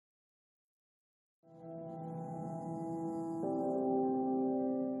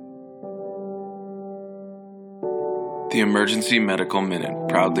The Emergency Medical Minute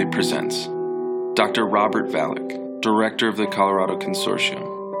proudly presents Dr. Robert Valek, Director of the Colorado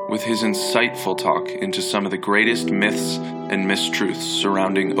Consortium, with his insightful talk into some of the greatest myths and mistruths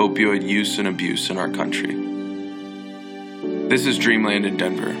surrounding opioid use and abuse in our country. This is Dreamland in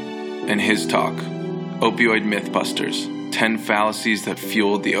Denver, and his talk, Opioid Mythbusters, 10 Fallacies That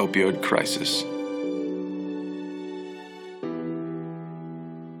Fueled the Opioid Crisis.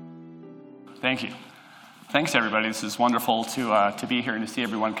 Thank you. Thanks, everybody. This is wonderful to be here and to see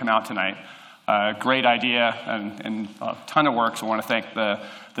everyone come out tonight. Great idea and a ton of work, so I want to thank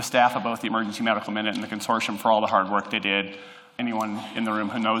the staff of both the Emergency Medical Minute and the Consortium for all the hard work they did. Anyone in the room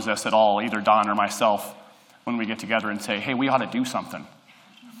who knows us at all, either Don or myself, when we get together and say, hey, we ought to do something.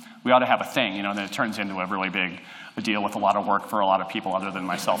 We ought to have a thing, then it turns into a really big deal with a lot of work for a lot of people other than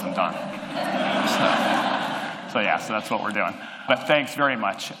myself and Don. So that's what we're doing. But thanks very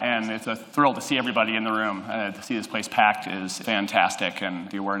much, and it's a thrill to see everybody in the room. To see this place packed is fantastic, and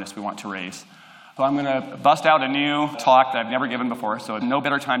the awareness we want to raise. So I'm going to bust out a new talk that I've never given before, so no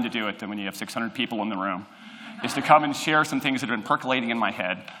better time to do it than when you have 600 people in the room, is to come and share some things that have been percolating in my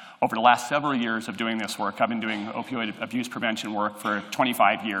head. Over the last several years of doing this work, I've been doing opioid abuse prevention work for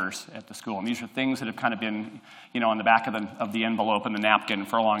 25 years at the school, and these are things that have kind of been, on the back of the envelope and the napkin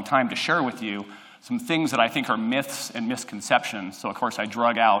for a long time to share with you. Some things that I think are myths and misconceptions. So, of course, I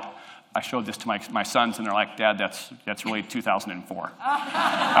showed this to my sons, and they're like, Dad, that's really 2004.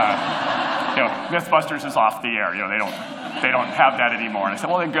 Mythbusters is off the air. They don't have that anymore. And I said,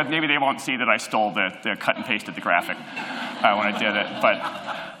 well, then good. Maybe they won't see that I stole the cut and pasted the graphic when I did it.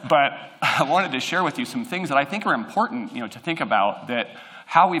 But I wanted to share with you some things that I think are important, to think about, that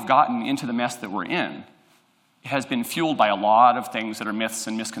how we've gotten into the mess that we're in has been fueled by a lot of things that are myths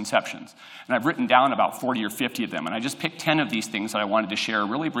and misconceptions. And I've written down about 40 or 50 of them, and I just picked 10 of these things that I wanted to share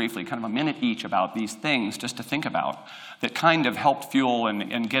really briefly, kind of a minute each, about these things just to think about that kind of helped fuel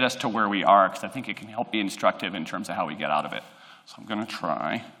and get us to where we are, because I think it can help be instructive in terms of how we get out of it. So I'm going to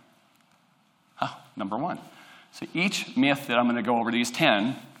try number one. So each myth that I'm going to go over, these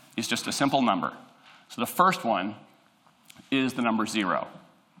 10, is just a simple number. So the first one is the number 0.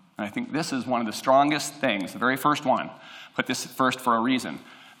 And I think this is one of the strongest things, the very first one. Put this first for a reason.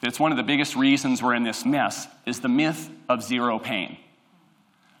 That it's one of the biggest reasons we're in this mess is the myth of zero pain.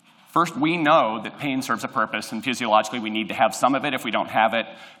 First, we know that pain serves a purpose, and physiologically we need to have some of it. If we don't have it,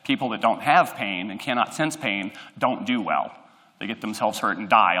 people that don't have pain and cannot sense pain don't do well. They get themselves hurt and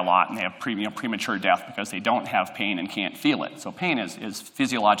die a lot, and they have premature death because they don't have pain and can't feel it. So pain is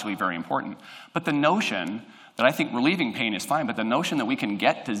physiologically very important. But the notion that I think relieving pain is fine, but the notion that we can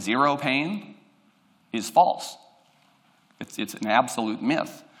get to zero pain is false. It's an absolute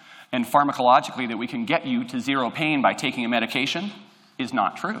myth. And pharmacologically, that we can get you to zero pain by taking a medication is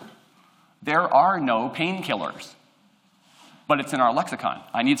not true. There are no painkillers, but it's in our lexicon.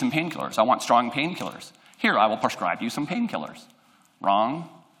 I need some painkillers. I want strong painkillers. Here, I will prescribe you some painkillers. Wrong,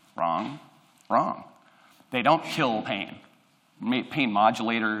 wrong, wrong. They don't kill pain. Pain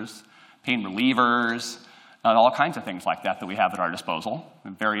modulators, pain relievers, all kinds of things like that we have at our disposal,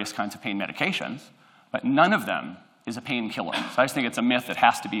 and various kinds of pain medications, but none of them is a painkiller. So I just think it's a myth that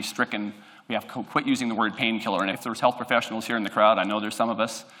has to be stricken. We have to quit using the word painkiller, and if there's health professionals here in the crowd, I know there's some of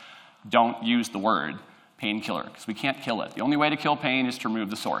us, don't use the word painkiller, because we can't kill it. The only way to kill pain is to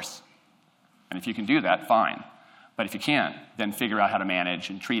remove the source. And if you can do that, fine. But if you can't, then figure out how to manage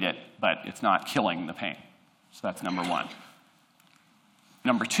and treat it, but it's not killing the pain. So that's number one.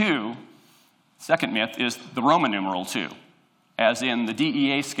 Number two, second myth, is the Roman numeral 2, as in the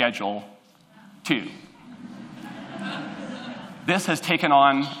DEA Schedule 2. This has taken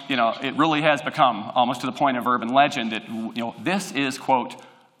on, it really has become almost to the point of urban legend that, this is, quote,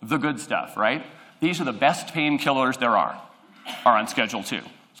 the good stuff, right? These are the best painkillers there are on Schedule 2.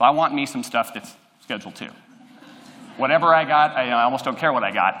 So I want me some stuff that's Schedule 2. Whatever I got, I almost don't care what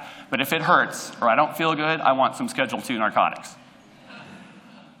I got, but if it hurts or I don't feel good, I want some Schedule 2 narcotics.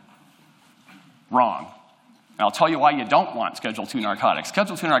 Wrong. And I'll tell you why you don't want Schedule 2 narcotics.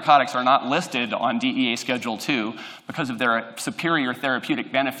 Schedule 2 narcotics are not listed on DEA Schedule 2 because of their superior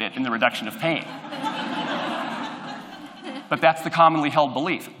therapeutic benefit in the reduction of pain. But that's the commonly held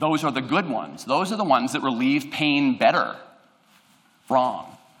belief. Those are the good ones. Those are the ones that relieve pain better.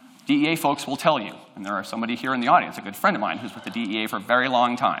 Wrong. DEA folks will tell you, and there are somebody here in the audience, a good friend of mine who's with the DEA for a very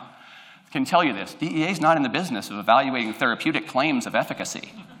long time, can tell you this. DEA is not in the business of evaluating therapeutic claims of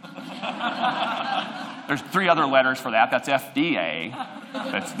efficacy. There's 3 other letters for that. That's FDA.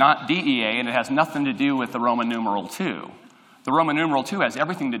 That's not DEA, and it has nothing to do with the Roman numeral 2. The Roman numeral 2 has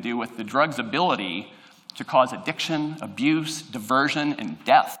everything to do with the drug's ability to cause addiction, abuse, diversion, and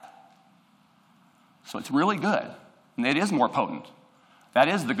death. So it's really good. And it is more potent. That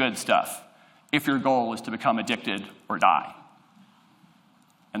is the good stuff, if your goal is to become addicted or die.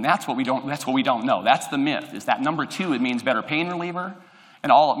 And that's what we don't know. That's the myth, is that number 2, it means better pain reliever,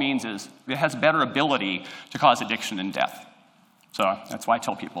 and all it means is it has better ability to cause addiction and death. So that's why I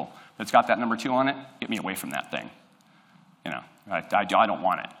tell people, if it's got that number 2 on it, get me away from that thing. You know, I don't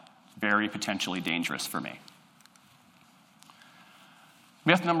want it. It's very potentially dangerous for me.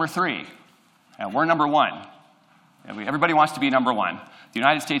 Myth number 3, we're number 1. Everybody wants to be number 1. The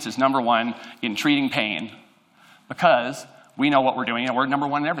United States is number 1 in treating pain because we know what we're doing, and we're number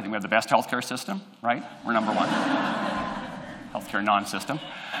 1 in everything. We have the best healthcare system, right? We're number 1. Healthcare non-system.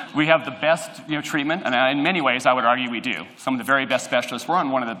 We have the best treatment, and in many ways I would argue we do. Some of the very best specialists. We're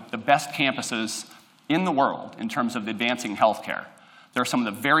on one of the best campuses in the world in terms of advancing healthcare. There are some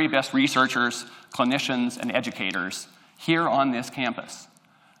of the very best researchers, clinicians, and educators here on this campus.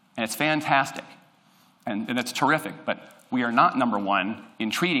 And it's fantastic, and it's terrific, but we are not number 1 in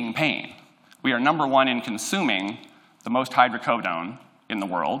treating pain. We are number 1 in consuming the most hydrocodone in the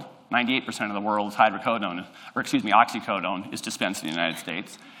world. 98% of the world's oxycodone is dispensed in the United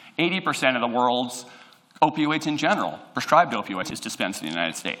States. 80% of the world's opioids in general, prescribed opioids, is dispensed in the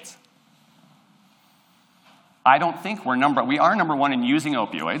United States. I don't think we are number 1 in using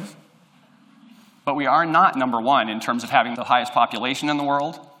opioids, but we are not number 1 in terms of having the highest population in the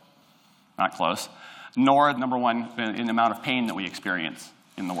world, not close, nor number 1 in the amount of pain that we experience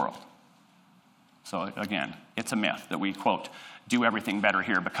in the world. So again, it's a myth that we, quote, do everything better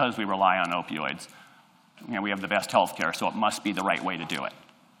here because we rely on opioids. We have the best health care, so it must be the right way to do it.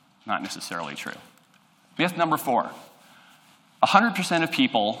 Not necessarily true. Myth number 4, 100% of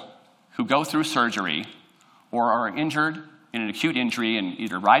people who go through surgery or are injured in an acute injury and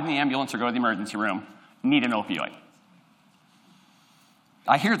either ride in the ambulance or go to the emergency room need an opioid.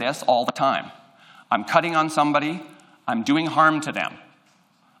 I hear this all the time. I'm cutting on somebody, I'm doing harm to them.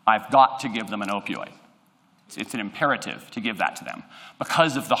 I've got to give them an opioid. It's an imperative to give that to them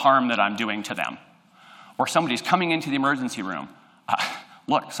because of the harm that I'm doing to them. Or somebody's coming into the emergency room.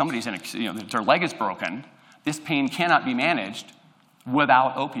 Look, somebody's their leg is broken. This pain cannot be managed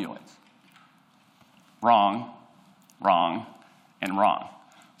without opioids. Wrong, wrong, and wrong.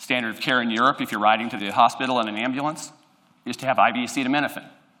 Standard of care in Europe, if you're riding to the hospital in an ambulance, is to have IV acetaminophen.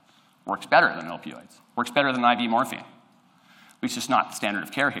 Works better than opioids. Works better than IV morphine. It's just not the standard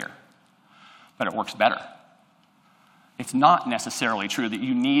of care here. But it works better. It's not necessarily true that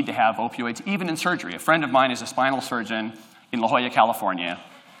you need to have opioids, even in surgery. A friend of mine is a spinal surgeon in La Jolla, California.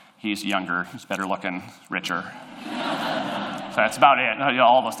 He's younger, he's better looking, richer. So that's about it,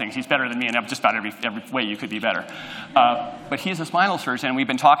 all those things. He's better than me in just about every way you could be better. But he's a spinal surgeon, and we've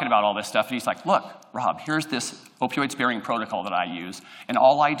been talking about all this stuff, and he's like, look, Rob, here's this opioid-sparing protocol that I use, and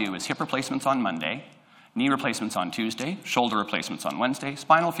all I do is hip replacements on Monday, knee replacements on Tuesday, shoulder replacements on Wednesday,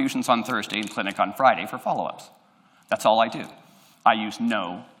 spinal fusions on Thursday, and clinic on Friday for follow-ups. That's all I do. I use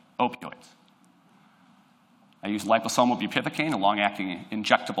no opioids. I use liposomal bupivacaine, a long-acting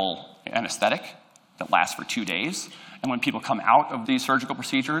injectable anesthetic that lasts for 2 days. And when people come out of these surgical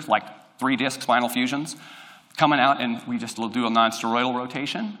procedures, like 3-disc spinal fusions, coming out and we just do a non-steroidal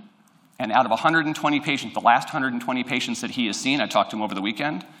rotation. And out of 120 patients, the last 120 patients that he has seen, I talked to him over the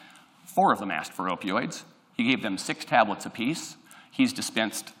weekend, 4 of them asked for opioids. He gave them 6 tablets apiece. He's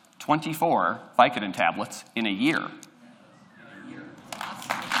dispensed 24 Vicodin tablets in a year.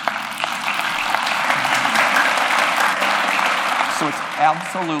 So it's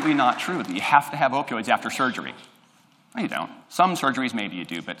absolutely not true that you have to have opioids after surgery. No, you don't. Some surgeries maybe you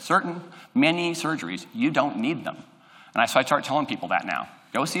do, but many surgeries, you don't need them. And so I start telling people that now.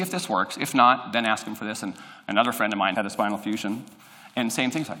 Go see if this works. If not, then ask them for this. And another friend of mine had a spinal fusion, and same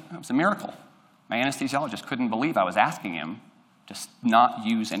thing. Like, it was a miracle. My anesthesiologist couldn't believe I was asking him to not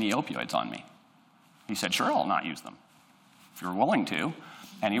use any opioids on me. He said, sure, I'll not use them if you're willing to.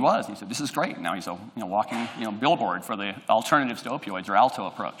 And he was. He said, this is great. Now he's a walking billboard for the alternatives to opioids, or ALTO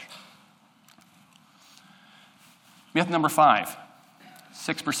approach. Myth number 5,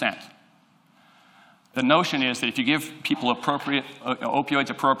 6%. The notion is that if you give people opioids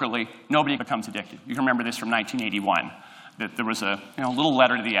appropriately, nobody becomes addicted. You can remember this from 1981, that there was a little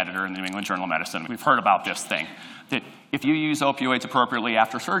letter to the editor in the New England Journal of Medicine. We've heard about this thing, that if you use opioids appropriately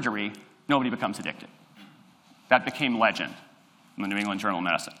after surgery, nobody becomes addicted. That became legend in the New England Journal of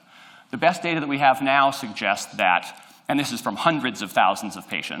Medicine. The best data that we have now suggests that, and this is from hundreds of thousands of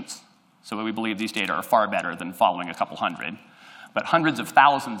patients, so we believe these data are far better than following a couple hundred, but hundreds of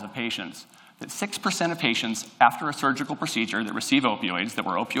thousands of patients, that 6% of patients after a surgical procedure that receive opioids, that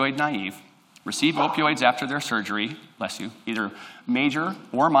were opioid naive, receive opioids after their surgery, bless you, either major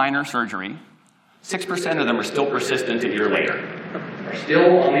or minor surgery, 6% of them are still persistent a year later. Are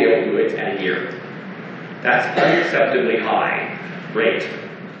still on the opioids at a year. That's unacceptably high rate.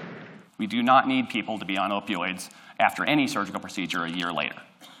 We do not need people to be on opioids after any surgical procedure a year later.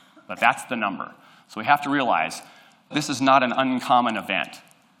 But that's the number. So we have to realize this is not an uncommon event.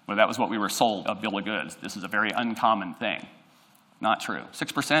 Well, that was what we were sold a bill of goods. This is a very uncommon thing. Not true.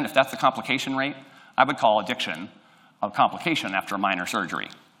 6%, if that's the complication rate, I would call addiction a complication after a minor surgery.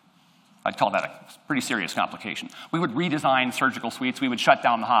 I'd call that a pretty serious complication. We would redesign surgical suites. We would shut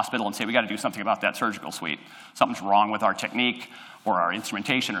down the hospital and say, we got to do something about that surgical suite. Something's wrong with our technique or our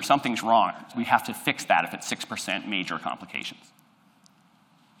instrumentation, or something's wrong. We have to fix that if it's 6% major complications.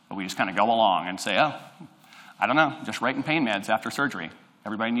 But we just kind of go along and say, oh, I don't know, just writing pain meds after surgery.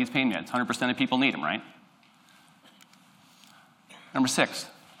 Everybody needs pain meds. 100% of people need them, right? Number 6,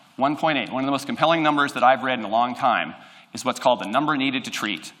 1.8. One of the most compelling numbers that I've read in a long time is what's called the number needed to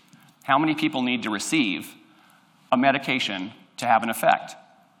treat. How many people need to receive a medication to have an effect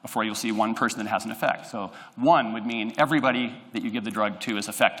before you'll see one person that has an effect? So 1 would mean everybody that you give the drug to is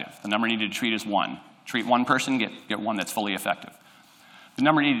effective. The number needed to treat is 1. Treat one person, get one that's fully effective. The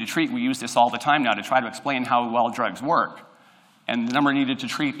number needed to treat, we use this all the time now to try to explain how well drugs work. And the number needed to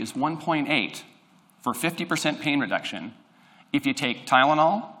treat is 1.8 for 50% pain reduction if you take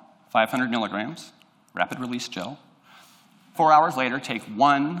Tylenol, 500 milligrams, rapid release gel. 4 hours later, take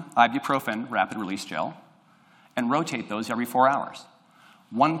 1 ibuprofen rapid release gel and rotate those every 4 hours.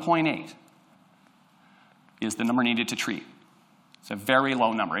 1.8 is the number needed to treat. It's a very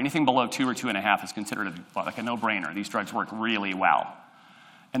low number. Anything below 2 or 2.5 is considered like a no-brainer. These drugs work really well.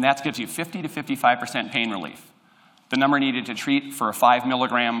 And that gives you 50 to 55% pain relief. The number needed to treat for a 5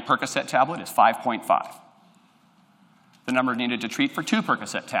 milligram Percocet tablet is 5.5. The number needed to treat for 2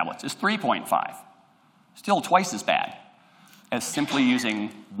 Percocet tablets is 3.5. Still twice as bad as simply using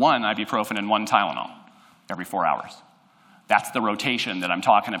 1 ibuprofen and 1 Tylenol every 4 hours. That's the rotation that I'm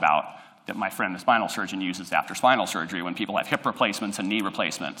talking about that my friend the spinal surgeon uses after spinal surgery when people have hip replacements and knee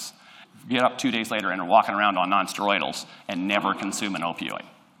replacements. Get up 2 days later and are walking around on non-steroidals and never consume an opioid.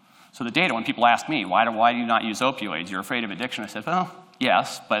 So the data, when people ask me, why do you not use opioids? You're afraid of addiction? I said, well,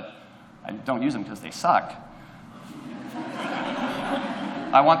 yes, but I don't use them because they suck.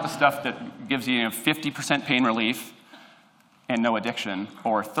 I want the stuff that gives you 50% pain relief and no addiction,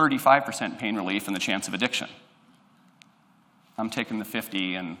 or 35% pain relief and the chance of addiction. I'm taking the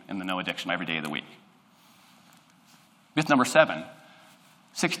 50 and the no addiction every day of the week. Myth number 7,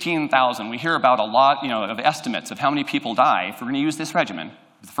 16,000. We hear about a lot of estimates of how many people die if we're going to use this regimen.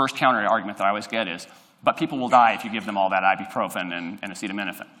 The first counter argument that I always get is, but people will die if you give them all that ibuprofen and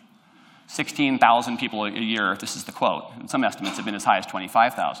acetaminophen. 16,000 people a year, this is the quote, and some estimates have been as high as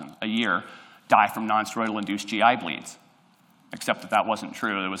 25,000 a year, die from non-steroidal-induced GI bleeds. Except that wasn't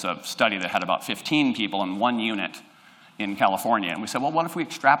true. There was a study that had about 15 people in 1 unit in California, and we said, well, what if we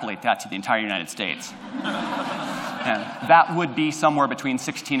extrapolate that to the entire United States? And that would be somewhere between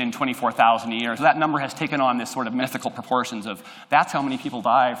 16 and 24,000 a year. So that number has taken on this sort of mythical proportions of, that's how many people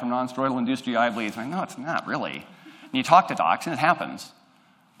die from non-steroidal-induced GI bleeds. And no, it's not really. And you talk to docs, and it happens.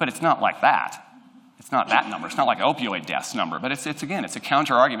 But it's not like that. It's not that number. It's not like opioid deaths number. But it's a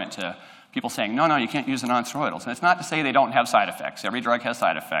counter-argument to people saying, no, you can't use the non-steroidals. And it's not to say they don't have side effects. Every drug has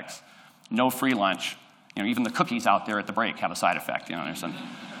side effects. No free lunch. Even the cookies out there at the break have a side effect. There's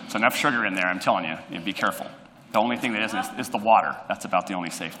enough sugar in there, I'm telling you, be careful. The only thing that isn't is the water. That's about the only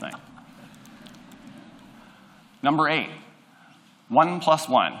safe thing. Number 8, 1 plus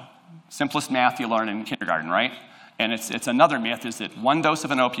 1. Simplest math you learn in kindergarten, right? And it's another myth is that 1 dose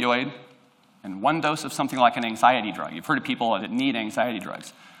of an opioid and 1 dose of something like an anxiety drug. You've heard of people that need anxiety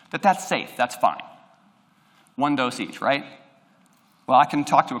drugs. That's safe, that's fine. 1 dose each, right? Well, I can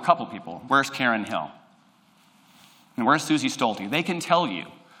talk to a couple people. Where's Karen Hill? And where's Susie Stolte? They can tell you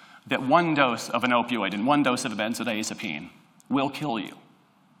that 1 dose of an opioid and 1 dose of a benzodiazepine will kill you.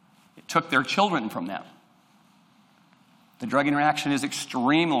 It took their children from them. The drug interaction is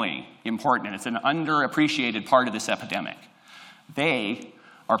extremely important, and it's an underappreciated part of this epidemic. They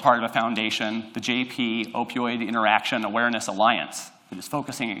are part of a foundation, the JP Opioid Interaction Awareness Alliance, that is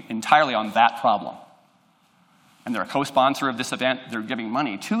focusing entirely on that problem. And they're a co-sponsor of this event. They're giving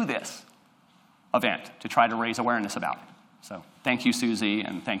money to this event to try to raise awareness about it. So thank you, Susie,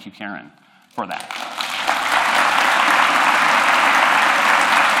 and thank you, Karen, for that.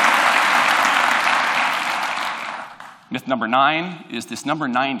 Myth number 9 is this number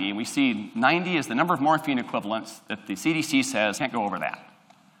 90. We see 90 is the number of morphine equivalents that the CDC says can't go over that.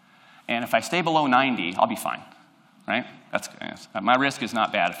 And if I stay below 90, I'll be fine, right? My risk is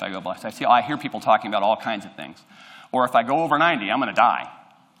not bad if I go below. I hear people talking about all kinds of things. Or if I go over 90, I'm going to die.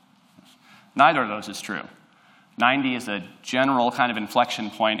 Neither of those is true. 90 is a general kind of inflection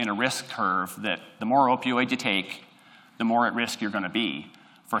point in a risk curve that the more opioid you take, the more at risk you're going to be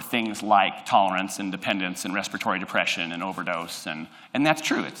for things like tolerance and dependence and respiratory depression and overdose. And that's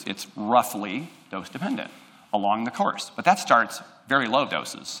true. It's roughly dose dependent along the course. But that starts very low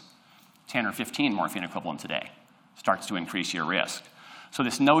doses, 10 or 15 morphine equivalents a day, starts to increase your risk. So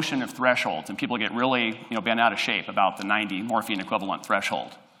this notion of thresholds, and people get really bent out of shape about the 90 morphine equivalent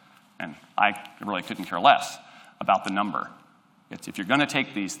threshold. And I really couldn't care less about the number. It's if you're going to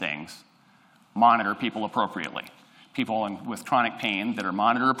take these things, monitor people appropriately. People with chronic pain that are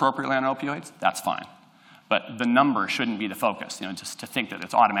monitored appropriately on opioids, that's fine. But the number shouldn't be the focus. Just to think that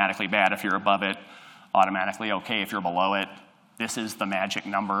it's automatically bad if you're above it, automatically okay if you're below it. This is the magic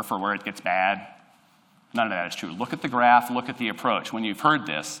number for where it gets bad. None of that is true. Look at the graph, look at the approach. When you've heard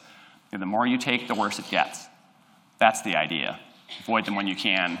this, the more you take, the worse it gets. That's the idea. Avoid them when you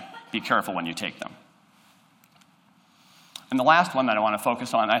can. Be careful when you take them. And the last one that I want to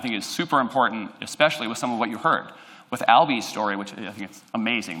focus on, I think is super important, especially with some of what you heard. With Albie's story, which I think it's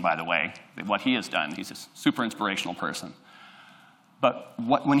amazing, by the way, what he has done. He's a super inspirational person. But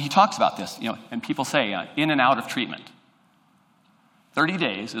when he talks about this, and people say in and out of treatment, 30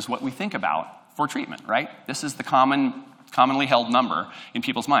 days is what we think about for treatment, right? This is the commonly held number in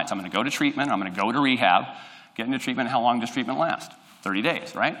people's minds. I'm going to go to treatment, I'm going to go to rehab, get into treatment. How long does treatment last? 30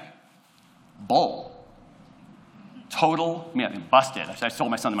 days, right? Bull. Total, busted. I told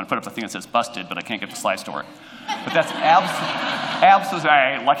my son I'm going to put up the thing that says busted, but I can't get the slides to work. But that's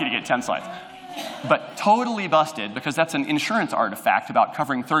absolutely lucky to get 10 slides. But totally busted because that's an insurance artifact about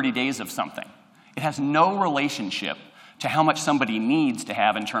covering 30 days of something. It has no relationship to how much somebody needs to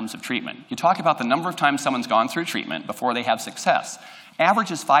have in terms of treatment. You talk about the number of times someone's gone through treatment before they have success.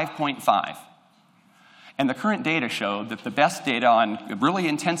 Average is 5.5. And the current data show that the best data on really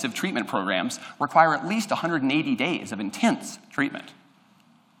intensive treatment programs require at least 180 days of intense treatment.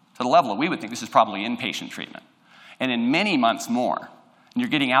 To the level that we would think this is probably inpatient treatment. And in many months more. And you're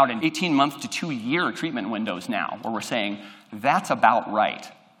getting out in 18-month to 2-year treatment windows now, where we're saying that's about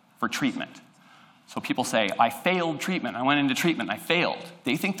right for treatment. So people say, I failed treatment. I went into treatment. I failed.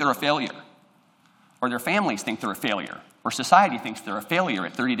 They think they're a failure. Or their families think they're a failure. Or society thinks they're a failure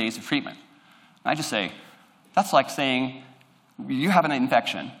at 30 days of treatment. And I just say, that's like saying, you have an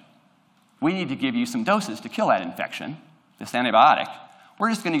infection. We need to give you some doses to kill that infection, this antibiotic. We're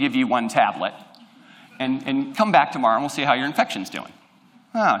just going to give you 1 tablet and come back tomorrow and we'll see how your infection's doing.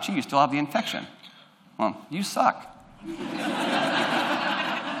 Oh, gee, you still have the infection. Well, you suck.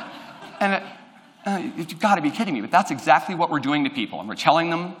 And you've got to be kidding me, but that's exactly what we're doing to people. And we're telling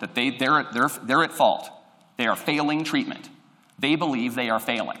them that they're at fault. They are failing treatment. They believe they are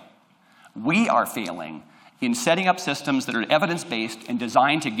failing. We are failing in setting up systems that are evidence-based and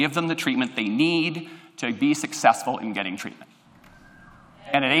designed to give them the treatment they need to be successful in getting treatment.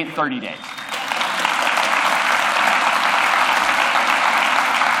 And it ain't 30 days.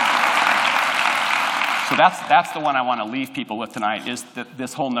 So that's the one I want to leave people with tonight, is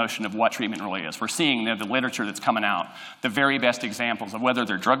this whole notion of what treatment really is. We're seeing the literature that's coming out, the very best examples of whether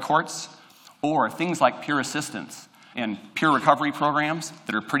they're drug courts or things like peer assistance and peer recovery programs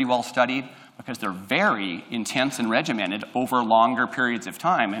that are pretty well studied because they're very intense and regimented over longer periods of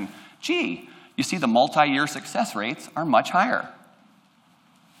time. And gee, you see the multi-year success rates are much higher.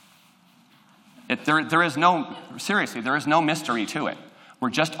 There is no mystery to it. We're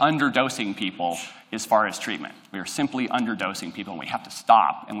just underdosing people as far as treatment. We are simply underdosing people, and we have to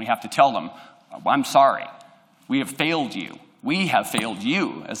stop, and we have to tell them, I'm sorry, we have failed you. We have failed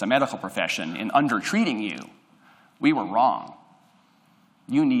you as a medical profession in undertreating you. We were wrong.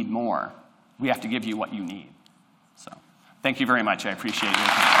 You need more. We have to give you what you need. So, thank you very much. I appreciate your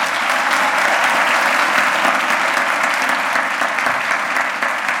time.